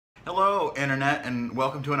Hello Internet, and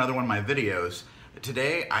welcome to another one of my videos.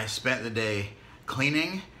 Today I spent the day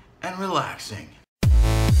cleaning and relaxing. I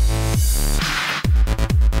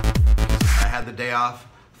had the day off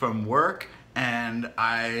from work and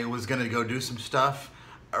I was gonna go do some stuff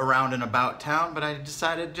around and about town, but I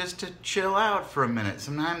decided just to chill out for a minute.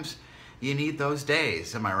 Sometimes you need those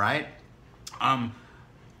days, am I right?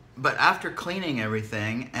 But after cleaning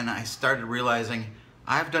everything, and I started realizing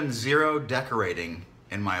I've done zero decorating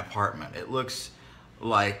in my apartment. It looks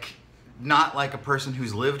like, not like a person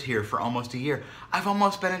who's lived here for almost a year. I've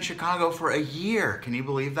almost been in Chicago for a year. Can you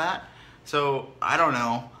believe that? So, I don't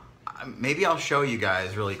know. Maybe I'll show you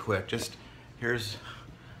guys really quick. Here's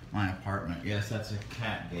my apartment. Yes, that's a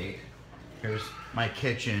cat gate. Here's my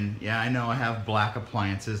kitchen. Yeah, I know I have black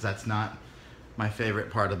appliances. That's not my favorite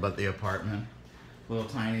part about the apartment. Little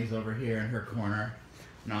Tiny's over here in her corner.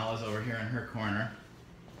 Nala's over here in her corner.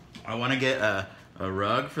 I want to get a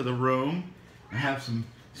rug for the room. I have some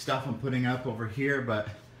stuff I'm putting up over here, but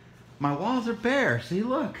my walls are bare. See,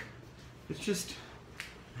 look. It's just,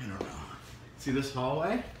 I don't know. See this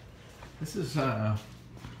hallway? This is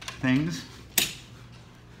things.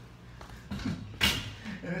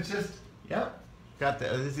 And it's just, yep. Got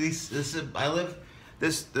this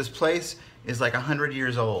place is like 100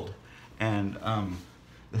 years old. And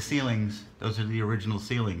the ceilings, those are the original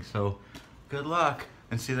ceilings. So good luck.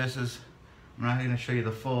 And see, this is, I'm not gonna show you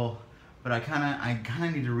the full, but I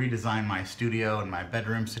kinda need to redesign my studio and my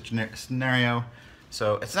bedroom scenario.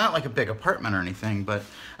 So it's not like a big apartment or anything, but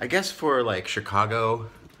I guess for like Chicago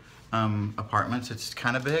apartments, it's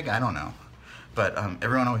kind of big. I don't know. But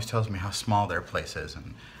everyone always tells me how small their place is,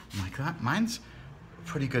 and I'm like, that mine's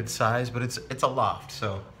pretty good size, but it's a loft,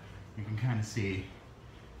 so you can kind of see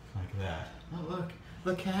like that. Oh look,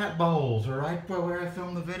 the cat bowls are right where I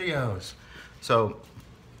film the videos. So,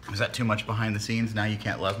 is that too much behind the scenes? Now you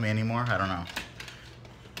can't love me anymore? I don't know.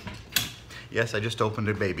 Yes, I just opened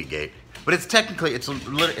a baby gate. But it's technically,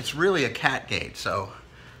 it's really a cat gate, so,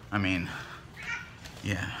 I mean,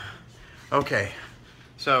 yeah. Okay,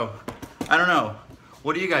 so, I don't know.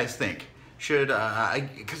 What do you guys think? Should,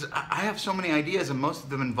 because I have so many ideas and most of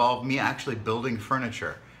them involve me actually building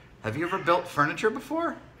furniture. Have you ever built furniture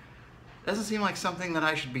before? Doesn't seem like something that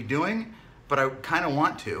I should be doing, but I kind of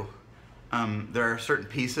want to. There are certain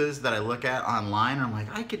pieces that I look at online and I'm like,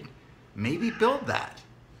 I could maybe build that,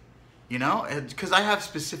 you know? Because I have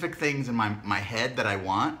specific things in my head that I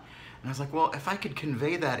want. And I was like, well, if I could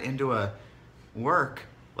convey that into a work,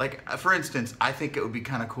 like for instance, I think it would be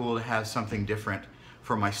kind of cool to have something different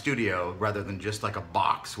for my studio rather than just like a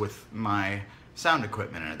box with my sound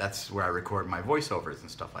equipment in it. That's where I record my voiceovers and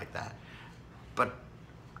stuff like that. But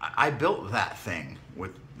I built that thing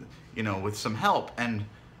with, you know, with some help, and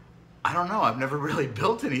I don't know, I've never really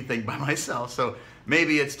built anything by myself, so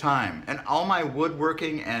maybe it's time. And all my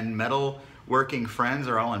woodworking and metalworking friends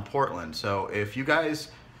are all in Portland, so if you guys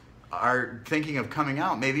are thinking of coming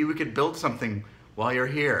out, maybe we could build something while you're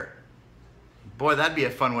here. Boy, that'd be a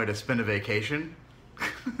fun way to spend a vacation.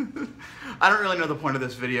 I don't really know the point of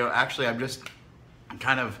this video. Actually, I'm just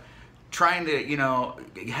kind of trying to, you know,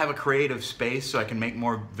 have a creative space so I can make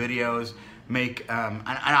more videos, and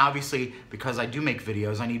obviously, because I do make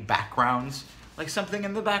videos, I need backgrounds. Like something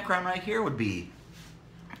in the background right here would be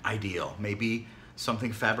ideal. Maybe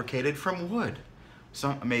something fabricated from wood.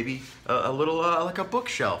 Maybe a little, like a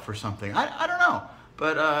bookshelf or something. I don't know.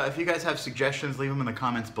 But if you guys have suggestions, leave them in the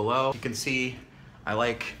comments below. You can see, I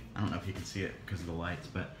don't know if you can see it because of the lights,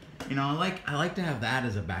 but you know, I like to have that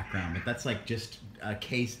as a background, but that's like just a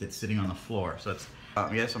case that's sitting on the floor. So it's,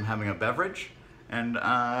 yes, I'm having a beverage, and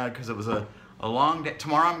because it was a long day.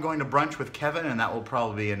 Tomorrow I'm going to brunch with Kevin, and that will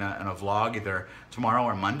probably be in a vlog either tomorrow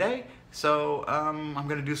or Monday. So I'm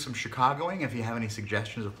gonna do some Chicagoing. If you have any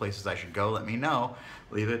suggestions of places I should go, let me know.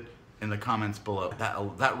 Leave it in the comments below.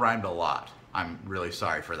 That rhymed a lot. I'm really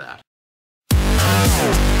sorry for that.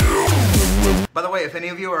 By the way, if any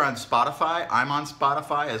of you are on Spotify, I'm on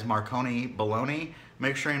Spotify as Marconi Baloney.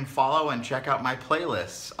 Make sure and follow and check out my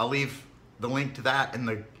playlists. I'll leave the link to that in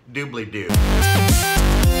the doobly-doo.